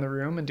run around the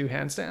room and do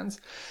handstands.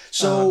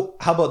 So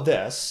how about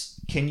this?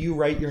 Can you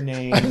write your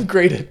name? I'm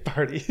great at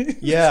party.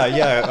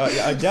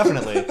 Yeah,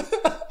 definitely.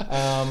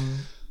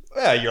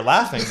 Yeah, you're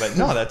laughing, but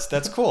no,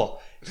 that's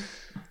cool.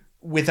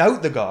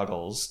 Without the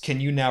goggles, can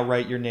you now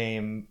write your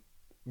name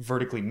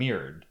vertically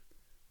mirrored?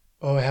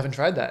 Oh, I haven't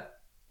tried that.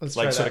 Let's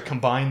try that. Sort of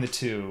combine the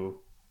two.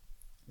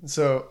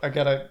 So I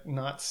gotta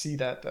not see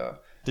that though.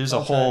 There's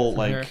a whole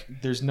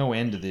there's no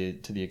end to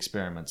the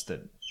experiments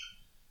that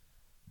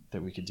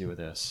we could do with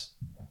this.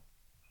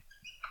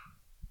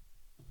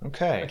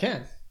 Okay, I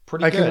can.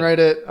 Pretty good. I can write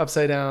it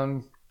upside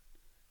down.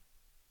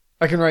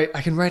 I can write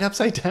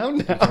upside down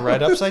now. You can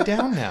write upside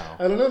down now.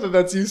 I don't know that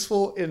that's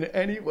useful in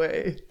any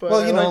way, but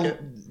well,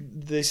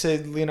 they say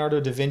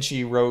Leonardo da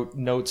Vinci wrote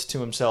notes to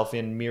himself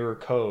in mirror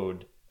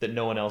code that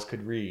no one else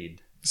could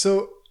read.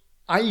 So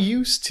I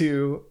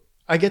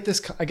get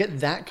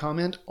that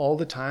comment all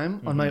the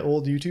time on my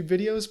old YouTube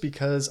videos,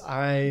 because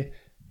I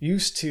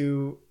used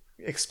to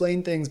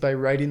explain things by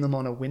writing them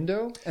on a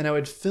window, and I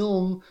would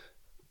film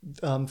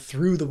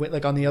through the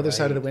like on the other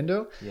side of the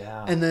window.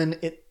 Yeah. And then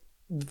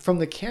from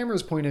the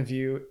camera's point of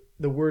view,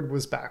 the word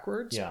was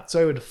backwards. Yeah. So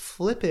I would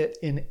flip it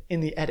in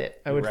the edit.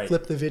 I would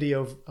flip the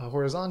video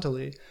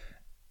horizontally.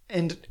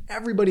 And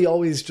everybody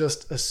always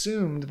just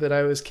assumed that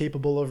I was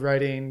capable of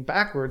writing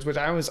backwards, which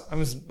I was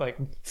like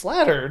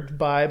flattered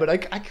by, but I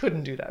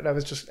couldn't do that. I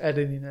was just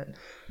editing it.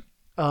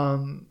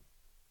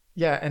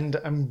 Yeah, and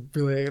I'm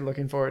really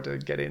looking forward to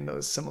getting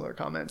those similar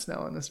comments now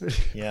on this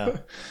video. Yeah.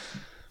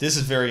 This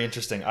is very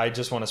interesting. I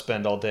just want to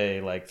spend all day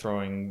like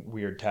throwing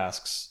weird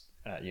tasks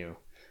at you.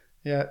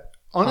 Yeah.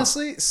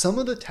 Honestly, some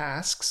of the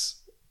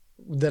tasks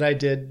that I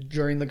did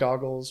during the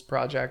goggles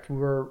project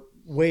were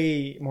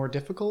way more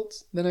difficult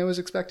than I was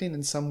expecting,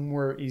 and some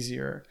were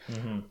easier.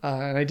 Mm-hmm.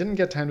 And I didn't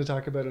get time to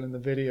talk about it in the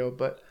video,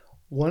 but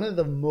one of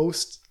the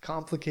most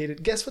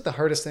complicated... Guess what the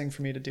hardest thing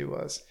for me to do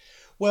was?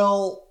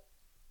 Well,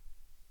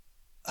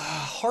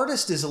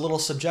 hardest is a little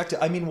subjective.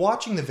 I mean,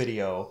 watching the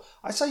video,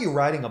 I saw you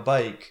riding a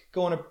bike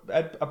going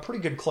at a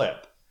pretty good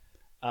clip.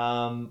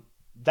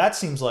 That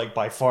seems like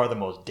by far the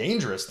most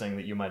dangerous thing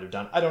that you might have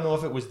done. I don't know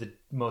if it was the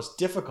most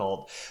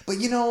difficult, but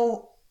I'm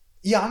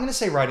going to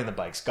say riding the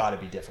bike's got to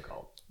be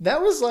difficult.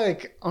 That was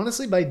like,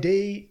 honestly, by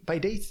day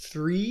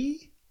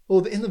 3,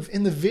 well, in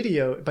the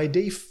video, by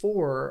day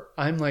 4,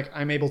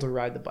 I'm able to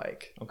ride the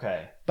bike.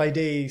 Okay. By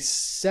day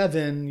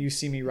 7, you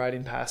see me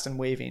riding past and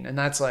waving, and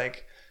that's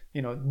like,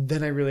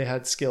 then I really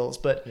had skills.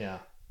 But yeah.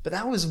 But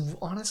that was,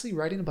 honestly,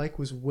 riding a bike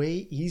was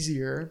way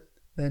easier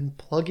than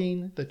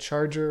plugging the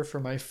charger for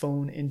my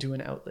phone into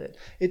an outlet.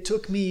 It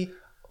took me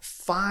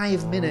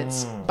 5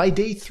 minutes by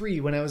day 3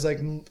 when I was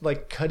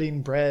like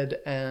cutting bread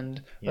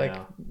and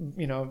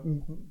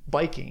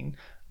biking.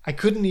 I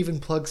couldn't even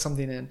plug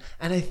something in.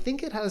 And I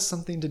think it has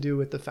something to do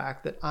with the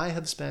fact that I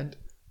have spent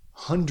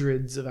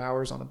hundreds of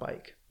hours on a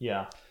bike.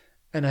 Yeah.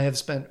 And I have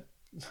spent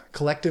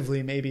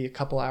collectively maybe a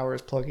couple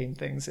hours plugging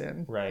things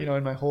in, right,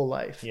 in my whole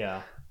life.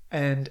 Yeah.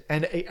 And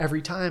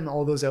every time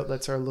all those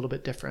outlets are a little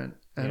bit different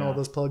and all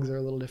those plugs are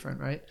a little different,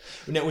 right?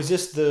 Now, was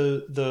this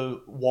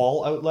the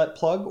wall outlet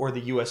plug or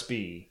the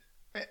USB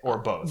or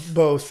both?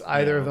 Both.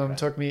 Either of them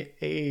took me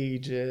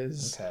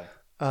ages. Okay.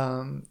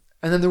 And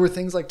then there were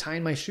things like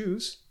tying my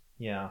shoes.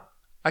 Yeah.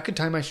 I could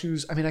tie my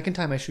shoes. I mean, I can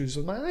tie my shoes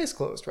with my eyes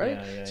closed,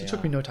 right? So it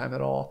took me no time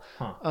at all.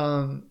 Huh.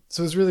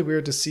 So it was really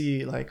weird to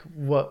see like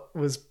what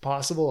was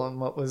possible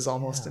and what was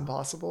almost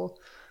impossible.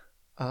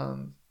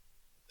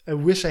 I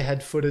wish I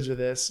had footage of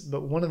this,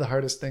 but one of the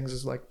hardest things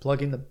is like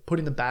putting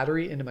the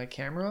battery into my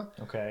camera.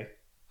 Okay.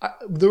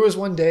 There was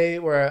one day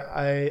where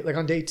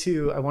on day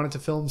 2, I wanted to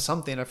film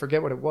something. I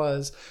forget what it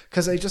was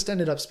because I just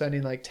ended up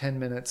spending like 10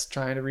 minutes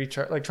trying to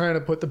recharge, like trying to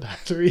put the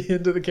battery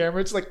into the camera.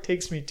 It's like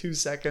takes me 2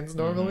 seconds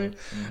normally.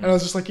 Mm-hmm. And I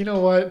was just like, you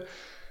know what?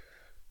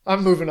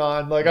 I'm moving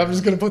on. Like I'm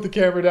just going to put the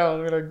camera down.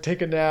 I'm going to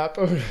take a nap.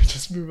 I'm going to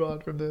just move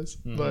on from this.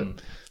 Mm-hmm.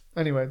 But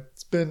anyway,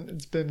 it's been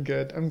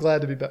good. I'm glad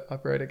to be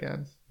upright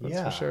again.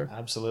 That's for sure.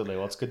 Absolutely.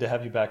 Well, it's good to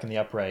have you back in the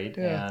upright.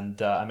 Yeah. And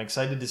I'm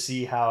excited to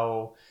see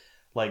how,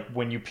 like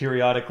when you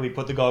periodically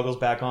put the goggles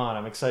back on,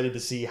 I'm excited to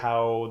see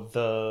how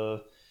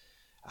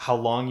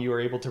long you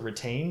are able to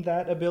retain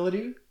that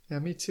ability. Yeah,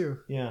 me too.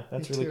 Yeah,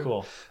 that's really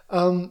cool.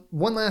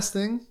 One last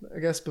thing, I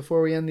guess,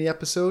 before we end the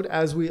episode,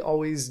 as we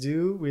always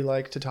do, we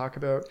like to talk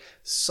about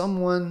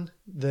someone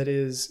that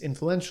is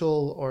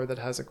influential or that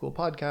has a cool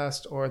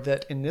podcast or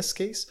that, in this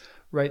case,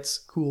 writes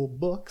cool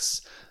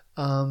books.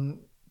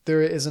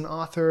 There is an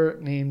author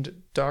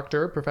named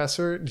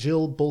Professor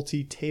Jill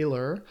Bolte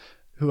Taylor,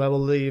 who I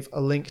will leave a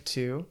link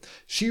to.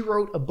 She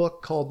wrote a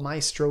book called My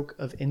Stroke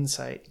of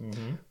Insight,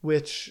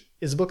 which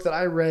is a book that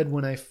I read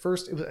when it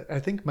was, I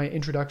think, my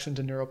introduction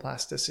to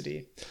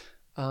neuroplasticity.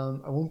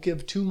 I won't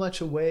give too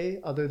much away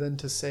other than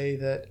to say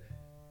that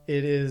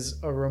it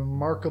is a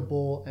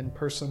remarkable and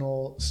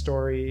personal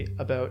story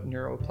about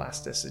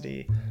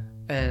neuroplasticity.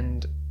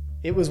 And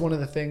it was one of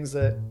the things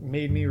that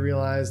made me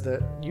realize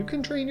that you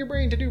can train your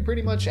brain to do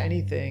pretty much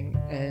anything.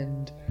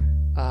 And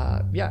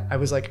I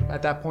was like,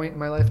 at that point in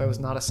my life, I was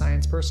not a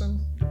science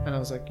person. And I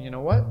was like, you know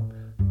what?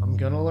 I'm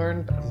going to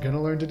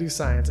learn to do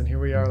science. And here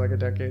we are like a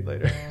decade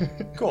later.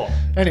 Cool.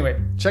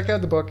 Anyway, check out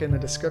the book in the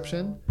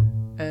description.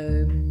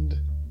 And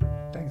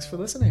thanks for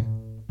listening.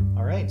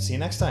 All right. See you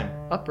next time.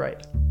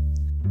 Upright.